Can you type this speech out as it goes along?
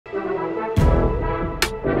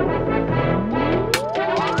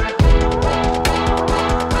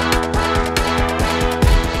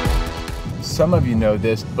some of you know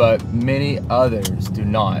this, but many others do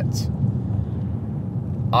not.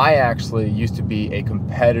 I actually used to be a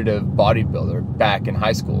competitive bodybuilder back in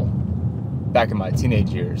high school, back in my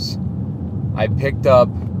teenage years. I picked up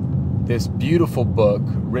this beautiful book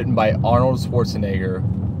written by Arnold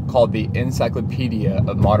Schwarzenegger called The Encyclopedia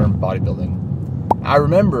of Modern Bodybuilding. I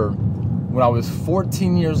remember when I was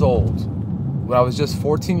 14 years old, when I was just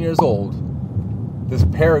 14 years old, this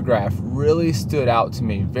paragraph really stood out to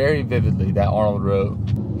me very vividly that Arnold wrote.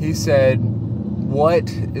 He said, "What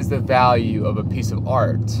is the value of a piece of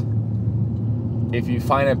art? If you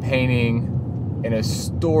find a painting in a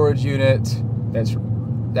storage unit that's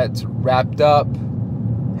wrapped up,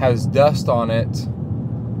 has dust on it,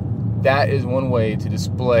 that is one way to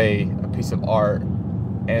display a piece of art,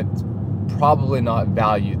 and it's probably not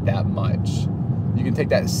valued that much. You can take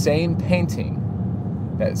that same painting,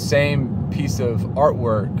 that same piece of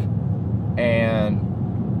artwork, and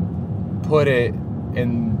put it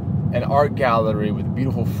in an art gallery with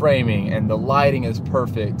beautiful framing, and the lighting is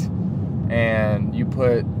perfect, and you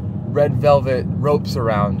put red velvet ropes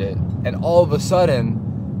around it, and all of a sudden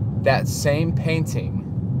that same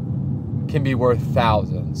painting can be worth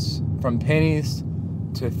thousands, from pennies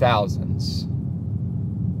to thousands."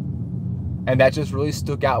 And that just really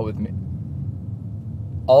stuck out with me.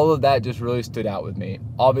 All of that just really stood out with me,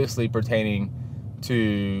 obviously pertaining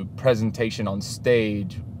to presentation on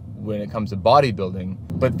stage when it comes to bodybuilding,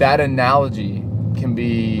 but that analogy can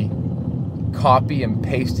be copy and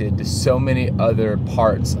pasted to so many other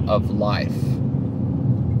parts of life.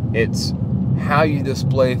 It's how you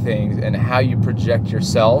display things and how you project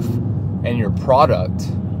yourself and your product,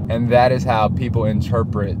 and that is how people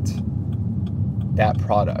interpret that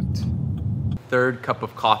product. Third cup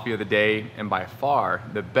of coffee of the day, and by far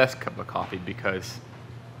the best cup of coffee because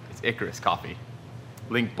it's Icarus coffee.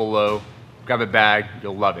 Link below, grab a bag,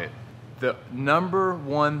 you'll love it. The number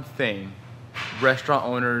one thing restaurant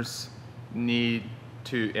owners need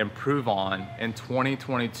to improve on in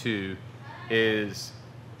 2022 is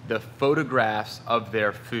the photographs of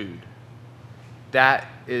their food. That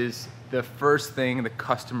is the first thing the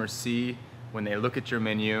customers see when they look at your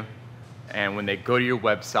menu and when they go to your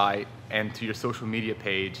website and to your social media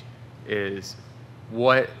page is,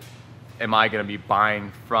 what am I gonna be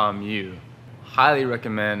buying from you? Highly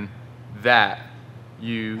recommend that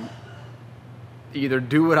you either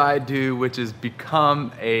do what I do, which is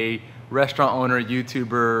become a restaurant owner,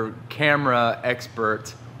 YouTuber, camera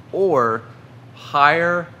expert, or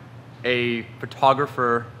hire a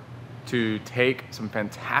photographer to take some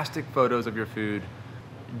fantastic photos of your food.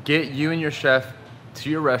 Get you and your chef to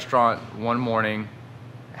your restaurant one morning,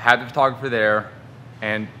 have the photographer there,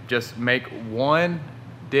 and just make one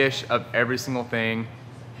dish of every single thing.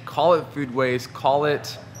 Call it food waste, call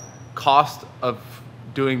it cost of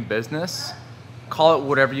doing business, call it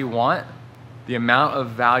whatever you want. The amount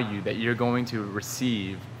of value that you're going to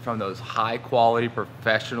receive from those high quality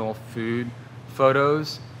professional food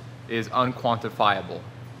photos is unquantifiable.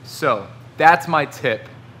 So that's my tip.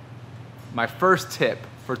 My first tip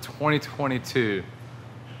for 2022,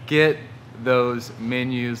 get those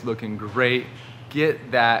menus looking great,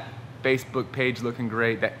 get that Facebook page looking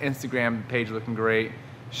great, that Instagram page looking great,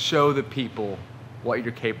 show the people what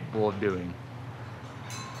you're capable of doing.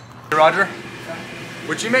 Hey Roger,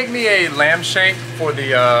 would you make me a lamb shank for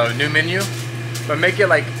the new menu, but make it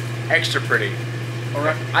like extra pretty? All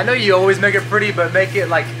right. I know you always make it pretty, but make it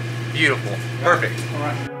like beautiful. Perfect. All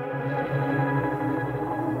right.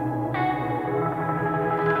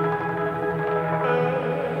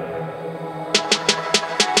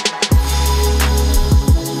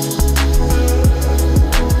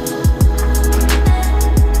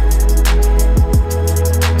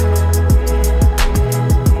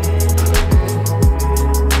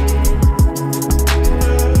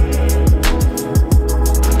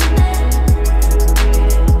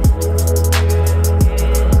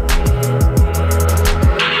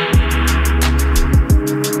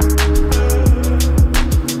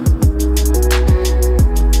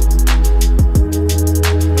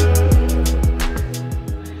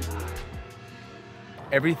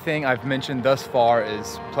 Everything I've mentioned thus far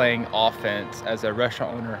is playing offense as a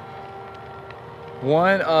restaurant owner.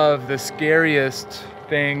 One of the scariest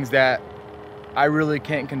things that I really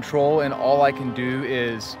can't control and all I can do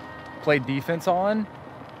is play defense on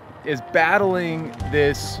is battling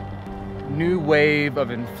this new wave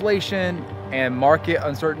of inflation and market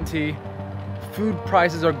uncertainty. Food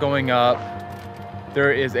prices are going up.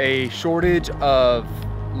 There is a shortage of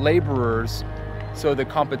laborers, so the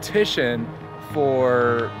competition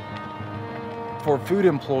for food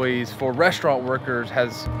employees, for restaurant workers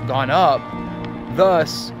has gone up.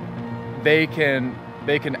 Thus, they can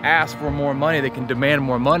ask for more money, they can demand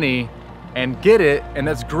more money and get it, and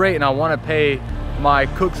that's great, and I want to pay my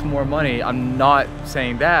cooks more money. I'm not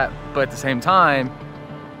saying that, but at the same time,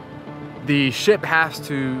 the ship has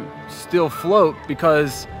to still float,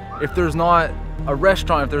 because if there's not a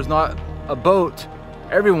restaurant, if there's not a boat,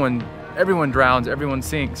 everyone drowns, everyone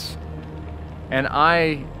sinks. And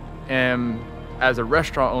I am, as a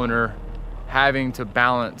restaurant owner, having to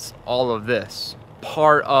balance all of this.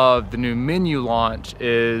 Part of the new menu launch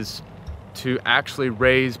is to actually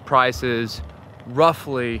raise prices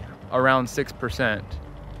roughly around 6%.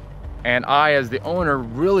 And I, as the owner,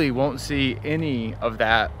 really won't see any of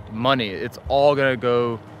that money. It's all gonna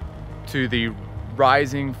go to the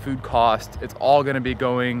rising food cost. It's all gonna be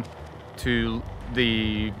going to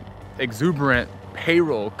the exuberant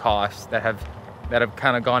payroll costs that have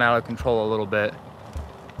kind of gone out of control a little bit.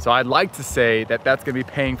 So I'd like to say that that's gonna be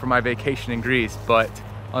paying for my vacation in Greece, but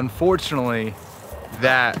unfortunately,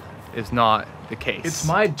 that is not the case. It's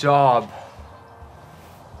my job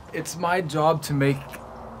to make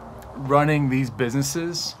running these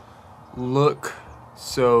businesses look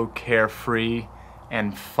so carefree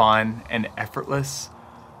and fun and effortless.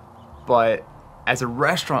 But as a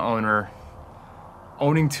restaurant owner,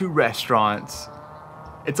 owning 2 restaurants,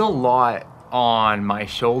 it's a lot on my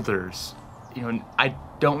shoulders. You know, I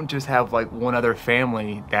don't just have like one other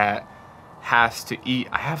family that has to eat.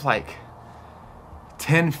 I have like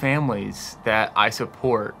 10 families that I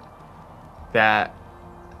support, that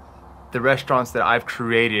the restaurants that I've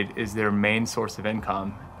created is their main source of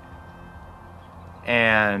income.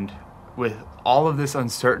 And with all of this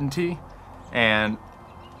uncertainty and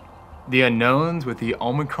the unknowns with the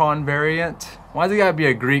Omicron variant, why does it gotta be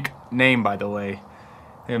a Greek name, by the way?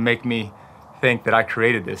 It make me think that I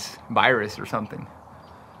created this virus or something.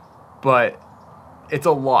 But it's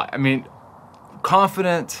a lot. I mean,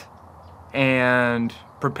 confident and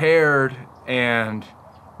prepared and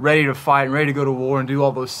ready to fight and ready to go to war and do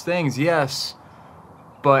all those things, yes.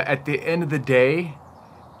 But at the end of the day,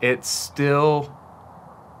 it's still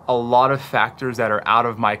a lot of factors that are out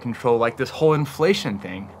of my control, like this whole inflation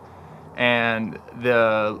thing and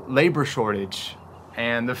the labor shortage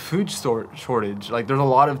and the food shortage. Like, there's a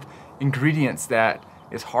lot of ingredients that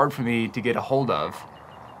is hard for me to get a hold of.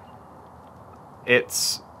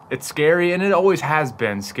 It's scary, and it always has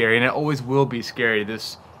been scary, and it always will be scary.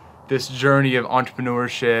 This journey of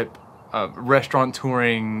entrepreneurship, of restaurant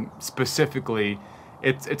touring specifically,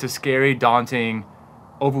 it's a scary, daunting,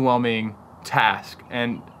 overwhelming task.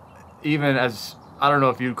 And even as, I don't know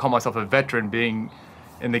if you'd call myself a veteran, being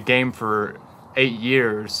in the game for 8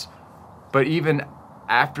 years, but even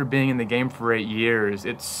after being in the game for 8 years,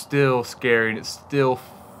 it's still scary and it's still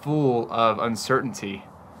full of uncertainty.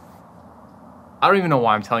 I don't even know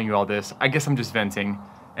why I'm telling you all this. I guess I'm just venting.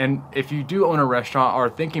 And if you do own a restaurant or are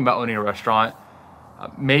thinking about owning a restaurant,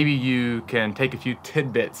 maybe you can take a few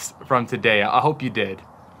tidbits from today. I hope you did.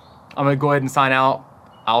 I'm gonna go ahead and sign out.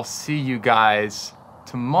 I'll see you guys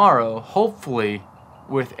tomorrow, hopefully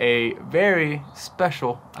with a very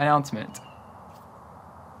special announcement.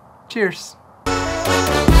 Cheers.